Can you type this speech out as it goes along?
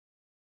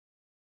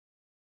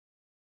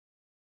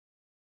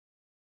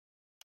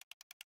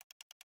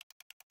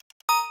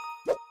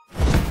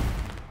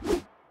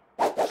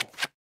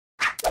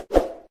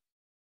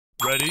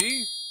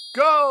Ready,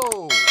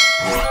 go!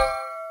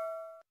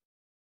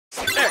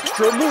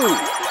 Extra move!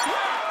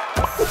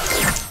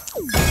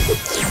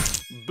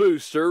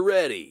 Booster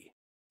ready.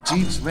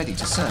 Jeeves ready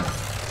to serve.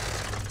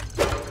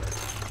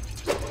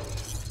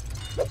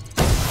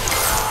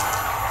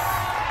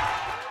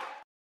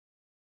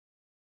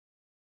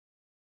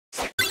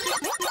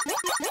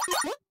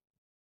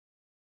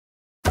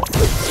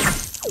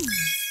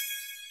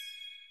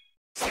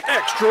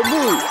 Extra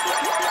move!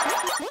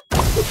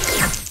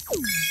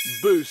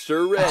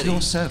 Booster ready. At your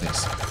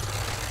service.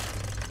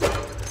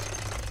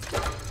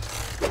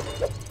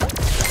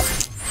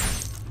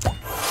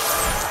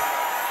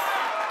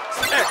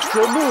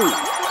 Extra move!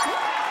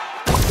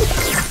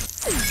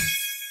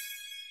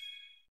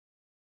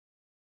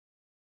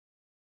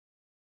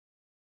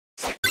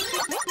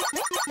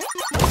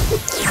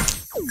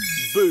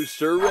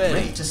 Booster ready.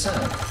 Ready to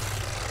serve.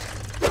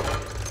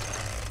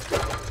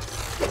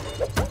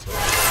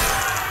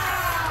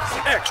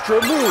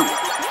 Extra move!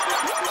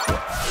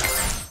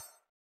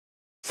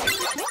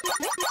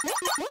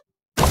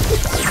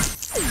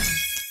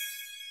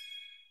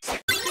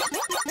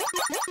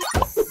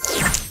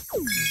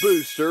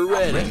 Booster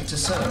ready. Ready to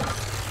serve.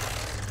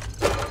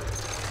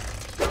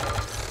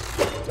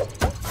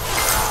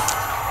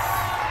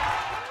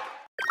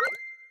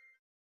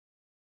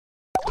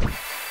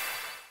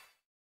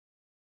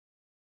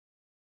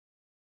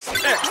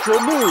 Extra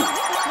move!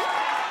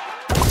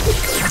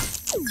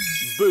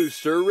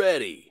 Booster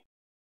ready.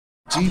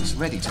 Jeeves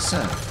ready to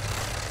serve.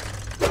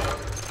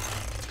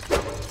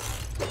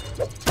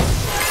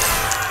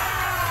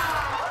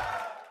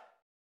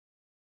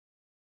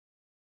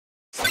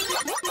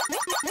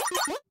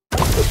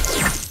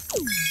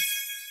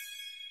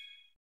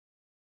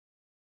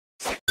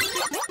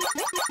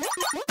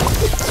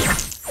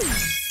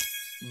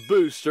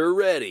 Booster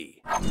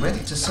ready. Ready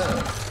to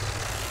serve.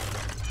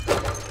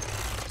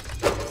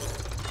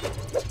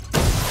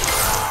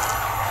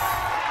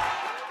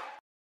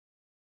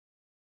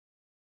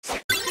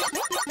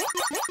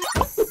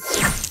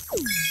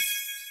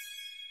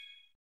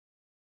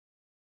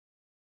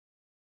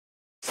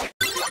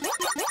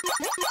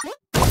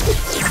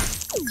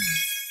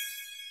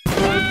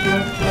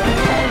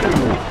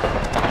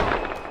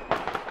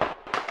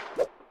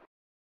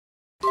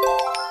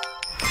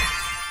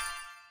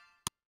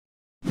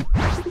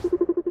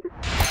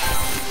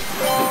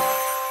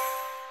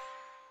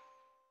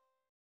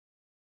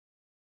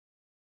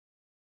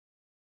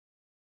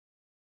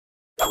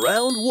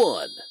 Round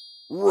one.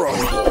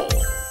 Rumble.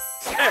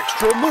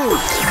 Extra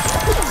move.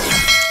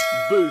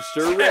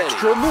 Booster ready.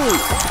 Extra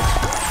move.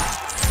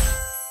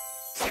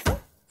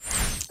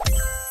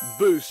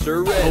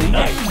 Booster ready.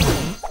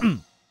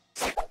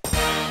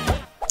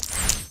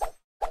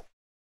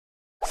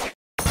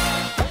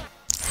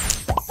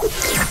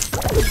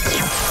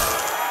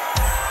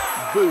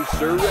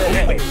 Booster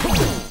ready.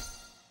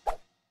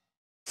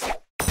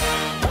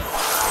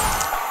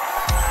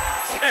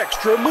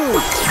 Extra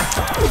move.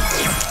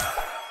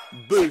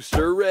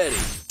 Booster ready.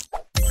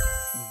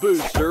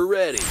 Booster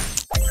ready.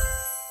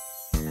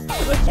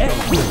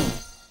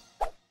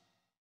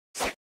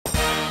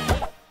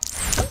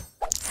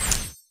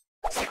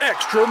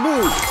 Extra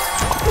move.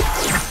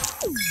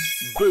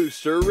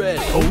 Booster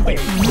ready.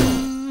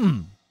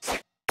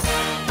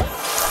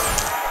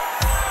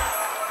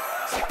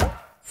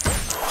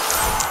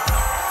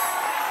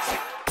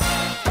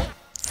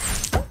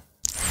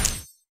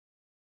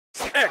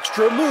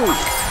 Extra move.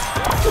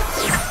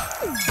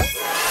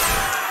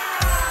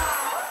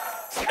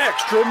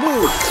 Extra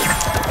move.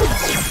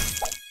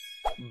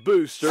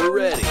 Booster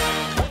ready.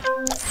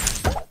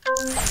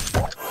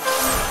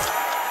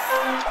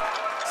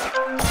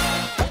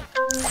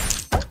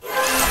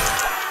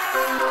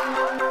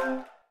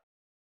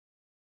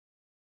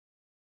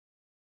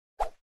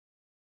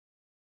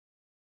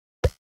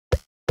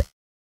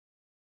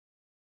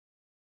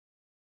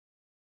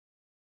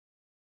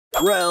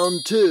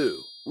 Round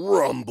two.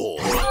 Rumble.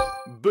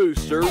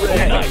 Booster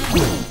ready.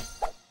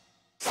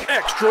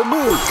 Extra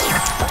move.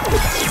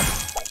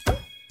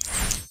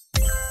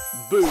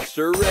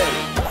 Booster ready.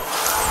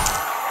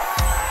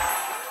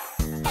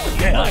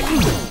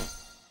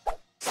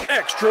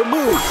 Extra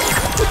move.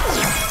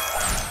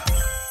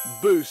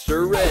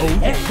 Booster ready.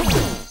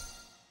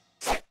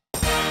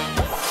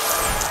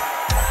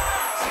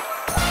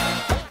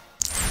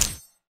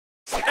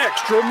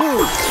 Extra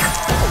move.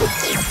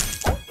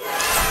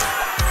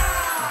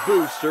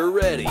 Booster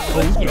ready.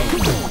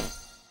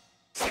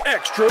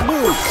 Extra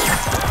move.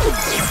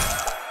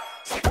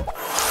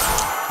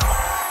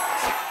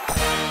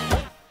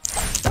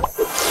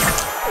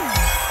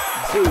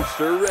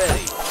 Booster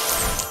ready.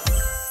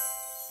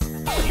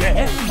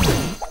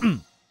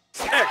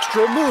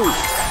 Extra move.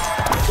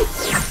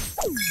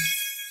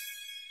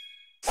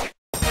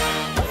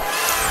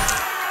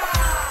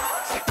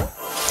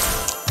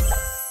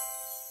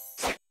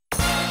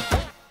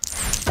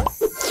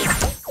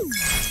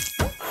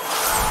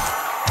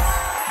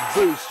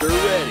 Booster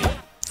ready.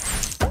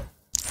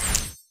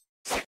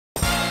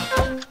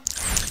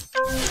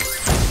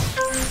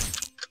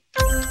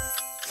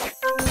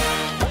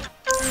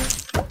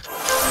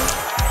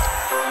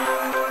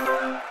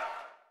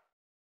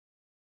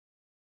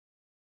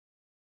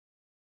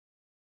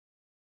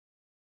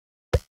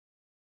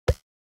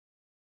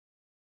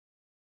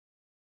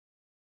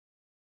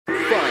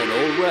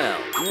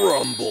 round.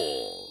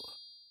 Rumble.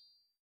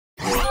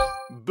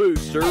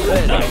 Booster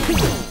ready.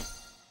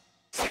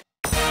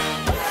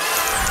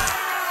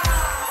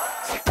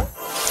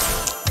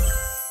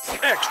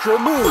 Extra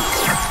move.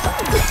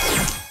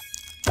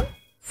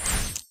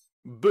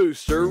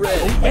 Booster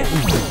ready.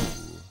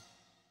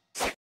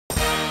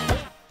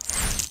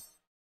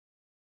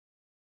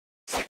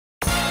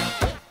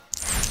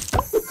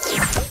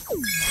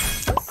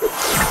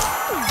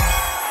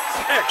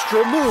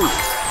 Extra move.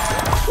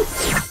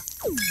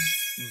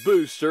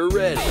 Booster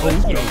ready.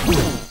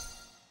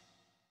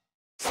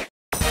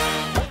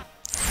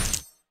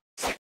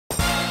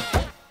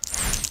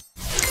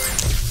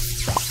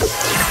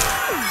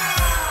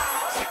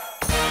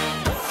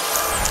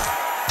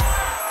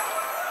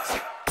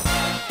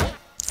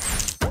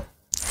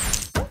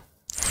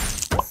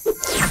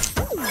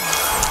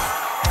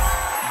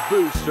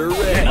 Booster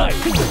ready.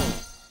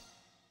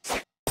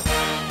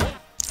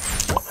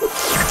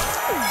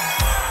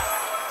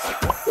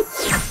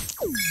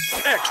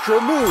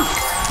 Extra move.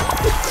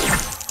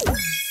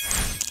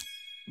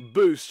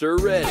 Booster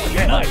ready.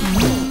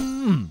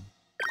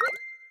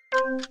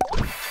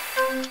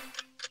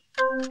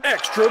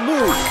 Extra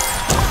move.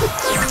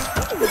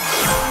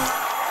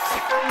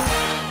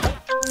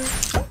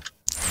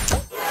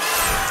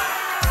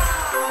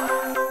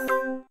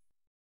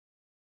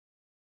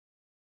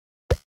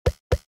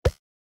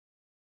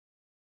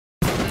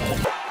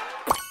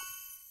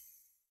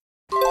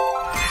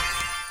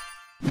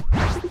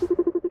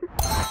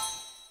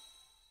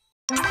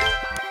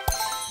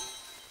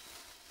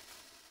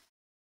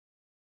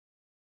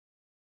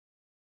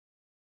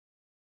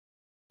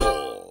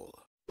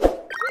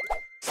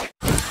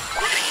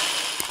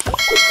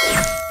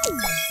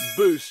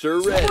 Booster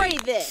ready. Spray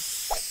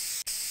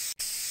this.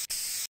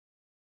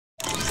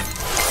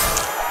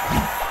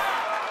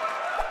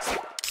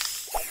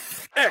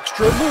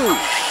 Extra move.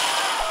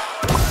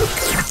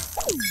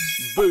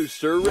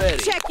 Booster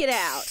ready. Check it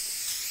out.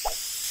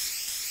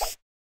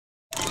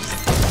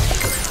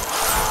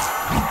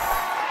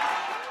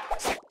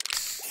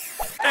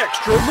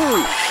 Extra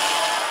move.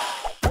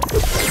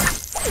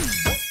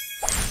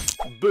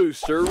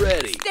 Booster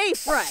ready. Stay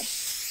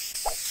fresh.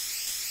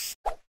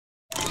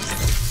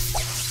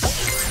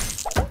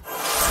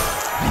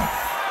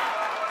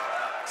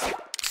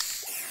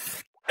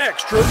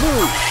 Extra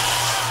move.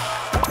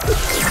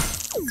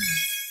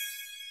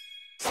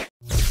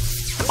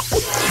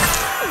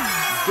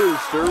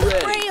 Booster ready.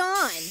 Spray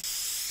on.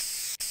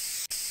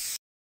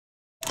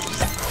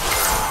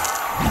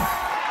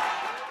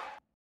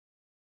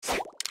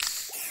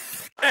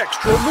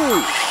 Extra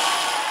move.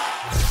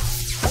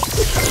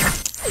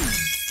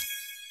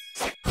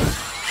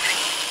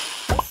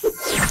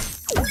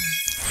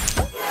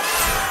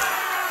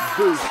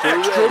 Booster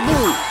extra ready.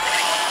 Move.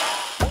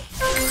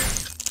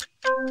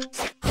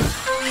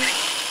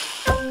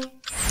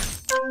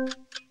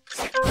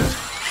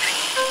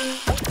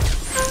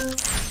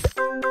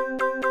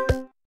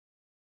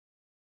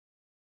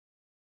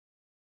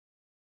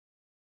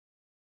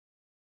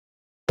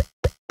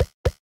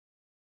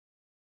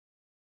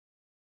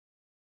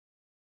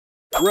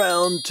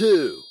 Round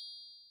 2.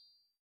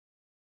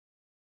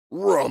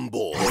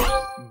 Rumble.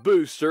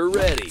 Booster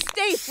ready.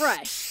 Stay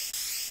fresh.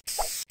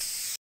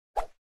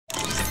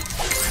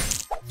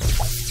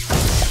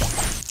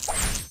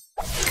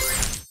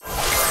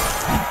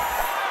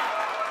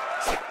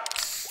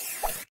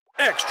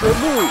 Extra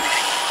move.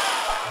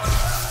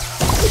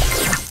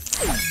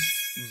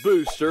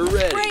 Booster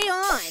ready. Spray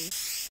on.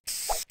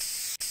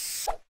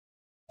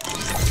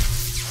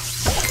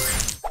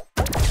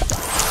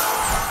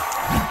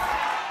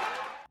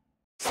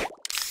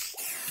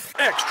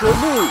 Extra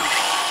move.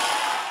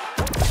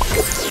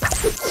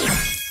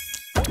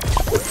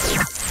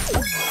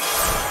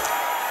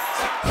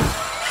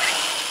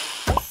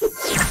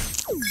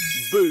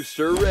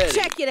 Booster ready.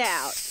 Check it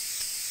out.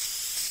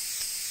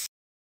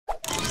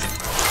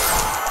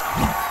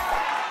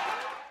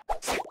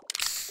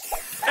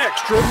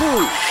 Extra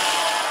move.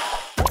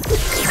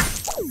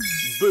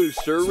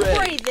 Booster ready.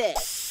 Spray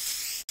this.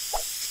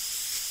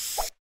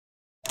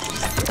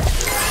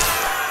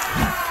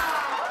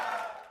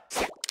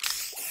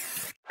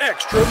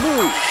 Extra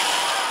move.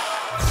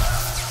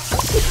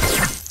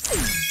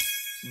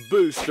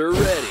 Booster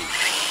ready.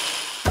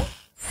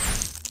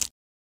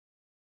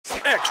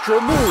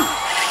 Extra move.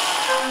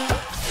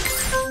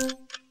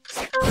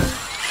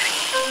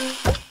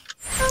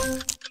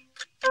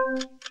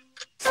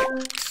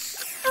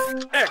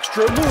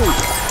 Extra move.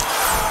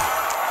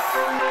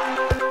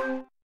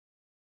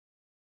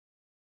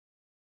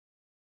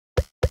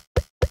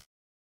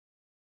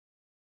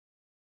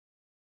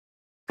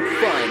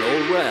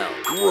 Final round.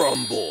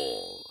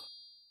 Rumble.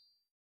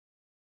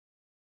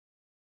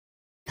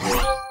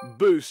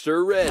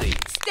 Booster ready.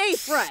 Stay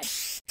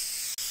fresh.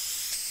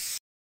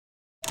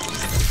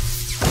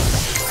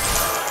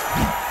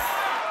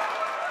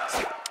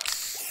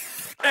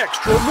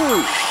 Extra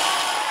move.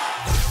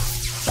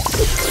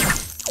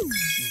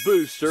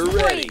 Booster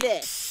Spray ready.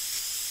 this.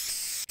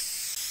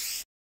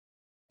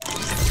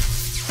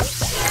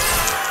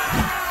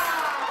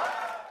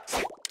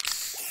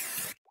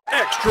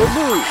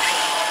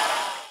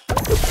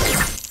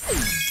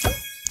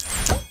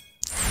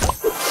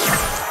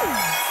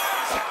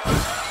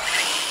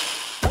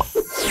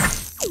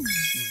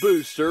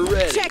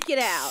 it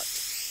out.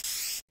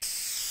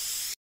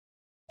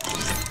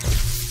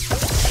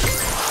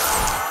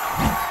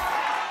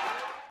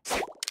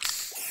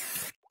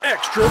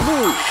 Extra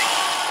move.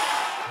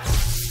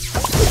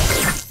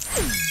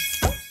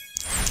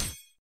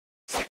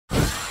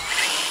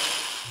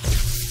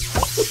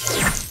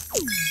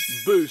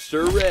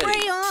 Booster ready.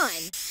 Spray on.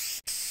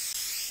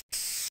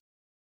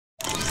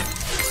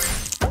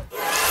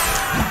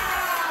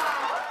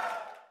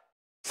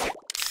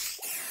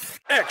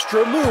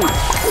 Extra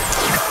move.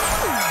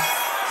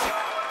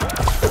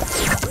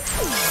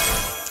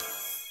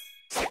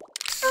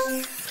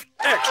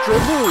 Extra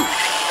move.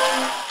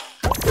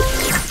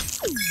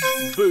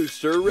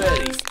 Booster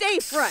ready. Stay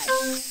fresh.